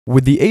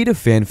With the aid of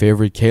fan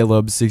favorite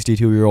Kaleb,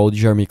 62-year-old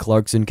Jeremy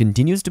Clarkson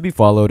continues to be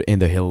followed in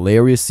the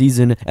hilarious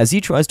season as he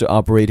tries to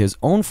operate his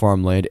own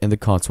farmland in the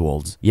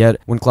Cotswolds. Yet,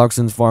 when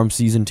Clarkson's Farm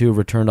Season 2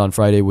 returned on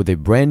Friday with a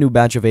brand new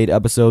batch of 8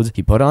 episodes,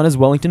 he put on his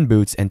Wellington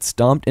boots and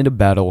stomped into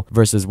battle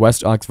versus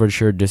West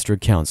Oxfordshire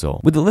District Council.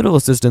 With a little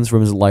assistance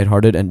from his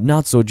lighthearted and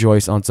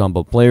not-so-joyous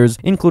ensemble players,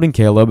 including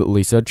Kaleb,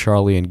 Lisa,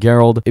 Charlie, and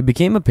Gerald, it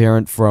became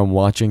apparent from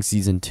watching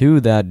Season 2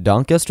 that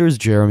Doncaster's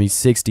Jeremy,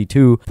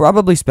 62,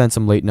 probably spent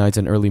some late nights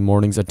and early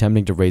mornings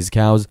attempting to raise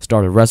cows,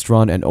 start a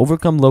restaurant, and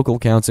overcome local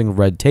council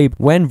red tape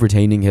when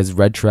retaining his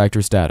red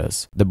tractor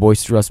status. The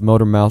boisterous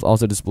motor mouth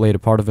also displayed a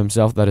part of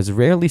himself that is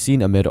rarely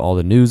seen amid all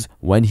the news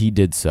when he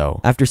did so.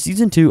 After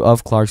Season 2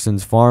 of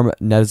Clarkson's Farm,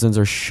 netizens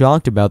are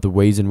shocked about the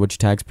ways in which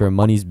taxpayer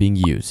money is being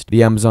used.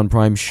 The Amazon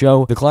Prime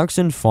show, The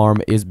Clarkson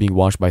Farm, is being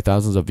watched by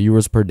thousands of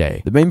viewers per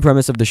day. The main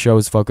premise of the show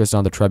is focused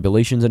on the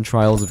tribulations and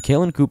trials of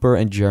Kaleb Cooper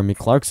and Jeremy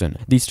Clarkson.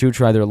 These two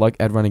try their luck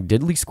at running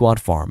diddly squat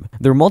farm.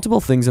 There were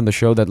multiple things in the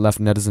show that left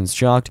netizens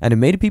shocked, and it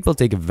made people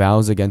take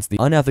vows against the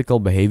unethical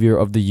behavior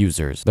of the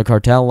users. The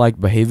cartel-like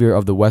behavior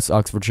of the West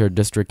Oxfordshire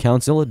District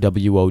Council,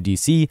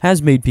 WODC,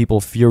 has made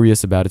people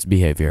furious about its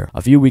behavior.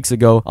 A few weeks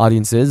ago,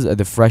 audiences at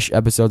the fresh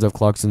episodes of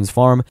Clarkson's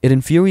Farm, it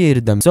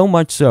infuriated them so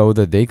much so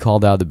that they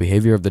called out the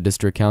behavior of the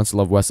District Council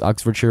of West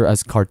Oxfordshire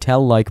as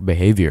cartel-like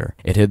behavior.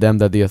 It hit them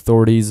that the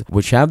authorities,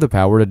 which have the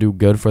power to do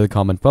good for the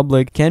common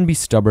public, can be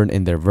stubborn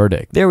in their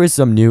verdict. There is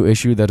some new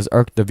issue that has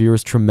irked the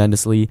viewers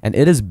tremendously, and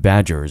it is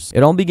badgers.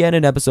 It all began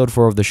in episode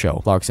 4 of the show.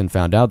 Clarkson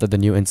found out that the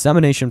new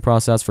insemination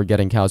process for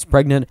getting cows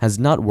pregnant has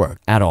not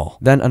worked at all.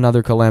 Then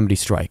another calamity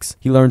strikes.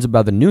 He learns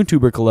about the new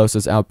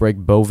tuberculosis outbreak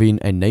bovine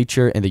in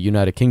nature in the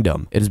United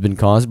Kingdom. It has been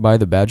caused by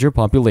the badger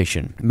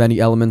population. Many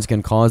elements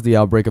can cause the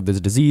outbreak of this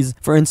disease.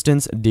 For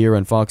instance, deer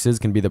and foxes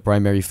can be the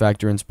primary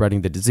factor in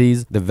spreading the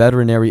disease. The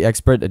veterinary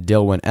expert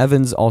Dilwyn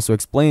Evans also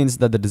explains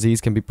that the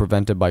disease can be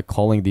prevented by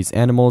culling these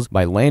animals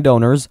by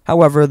landowners.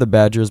 However, the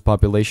badger's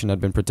population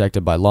had been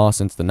protected by law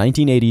since the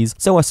 1980s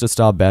so as to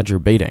stop badger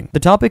baiting. The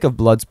topic of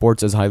blood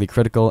sports is highly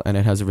critical, and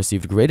it has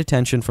received great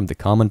attention from the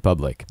common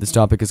public. This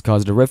topic has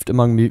caused a rift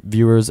among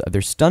viewers.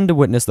 They're stunned to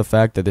witness the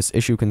fact that this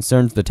issue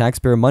concerns the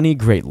taxpayer money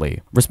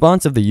greatly.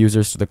 Response of the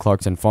users to the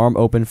Clarkson Farm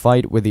open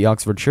fight with the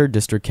Oxfordshire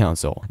District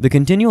Council. The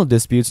continual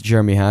disputes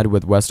Jeremy had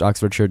with West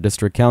Oxfordshire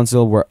District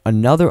Council were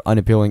another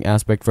unappealing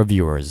aspect for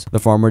viewers. The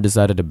farmer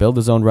decided to build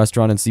his own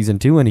restaurant in Season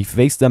 2, and he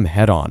faced them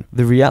head-on.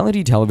 The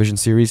reality television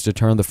series to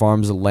turn the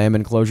farm's lamb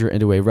enclosure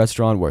into a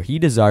restaurant where he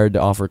desired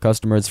to offer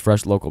customers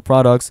fresh local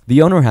products,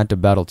 the owner had to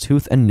battle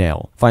tooth and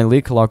nail.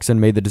 Finally, Clarkson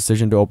made the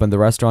decision to open the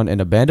restaurant in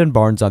abandoned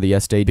barns on the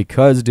estate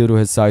because, due to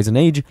his size and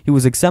age, he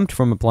was exempt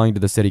from applying to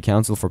the city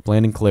council for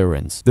planning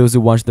clearance. Those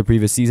who watched the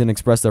previous season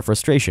expressed their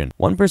frustration.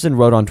 One person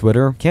wrote on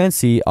Twitter, "Can't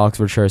see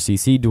Oxfordshire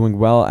CC doing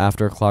well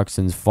after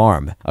Clarkson's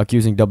Farm,"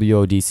 accusing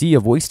WODC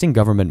of wasting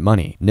government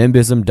money.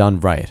 NIMBism done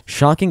right.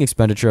 Shocking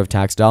expenditure of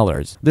tax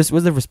dollars. This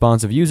was the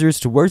response of users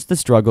towards the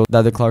struggle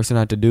that the Clarkson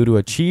had to do to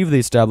achieve the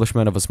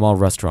establishment of a small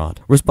restaurant.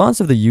 Response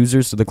of the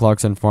users to the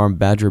Clarkson Farm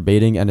badger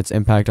baiting and its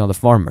impact on the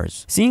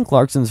farmers. "Seeing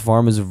Clarkson's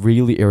Farm is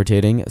really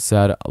irritating,"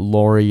 said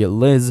Lori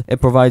Liz.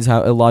 "It provides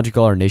how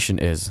illogical our nation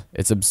is.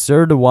 It's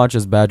absurd to watch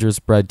as badgers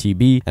spread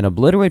TB and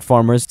obliterate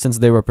farmers since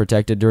they were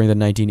protected during the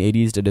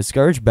 1980s to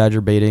discourage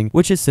badger baiting,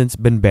 which has since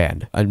been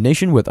banned. A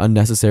nation with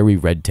unnecessary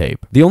red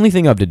tape." The only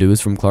thing I've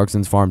deduced from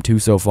Clarkson's Farm 2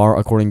 so far,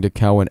 according to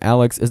Cow and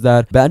Alex, is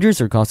that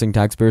badgers are costing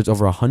taxpayers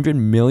over $100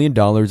 million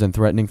and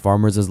threatening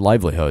farmers'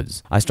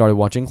 livelihoods. I started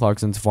watching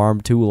Clarkson's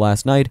Farm 2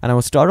 last night, and I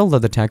was startled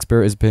that the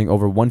taxpayer is paying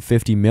over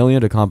 $150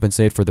 million to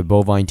compensate for the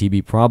bovine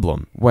TB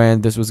problem.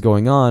 When this was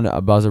going on,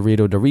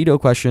 Bazarito Dorito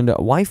questioned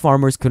why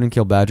farmers couldn't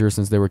kill badgers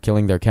since they were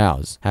killing their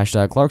cows.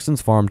 Hashtag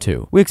Clarkson's Farm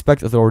 2. We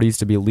expect authorities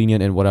to be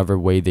lenient in whatever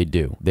way they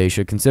do. They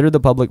should consider the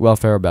public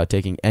welfare about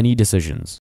taking any decisions.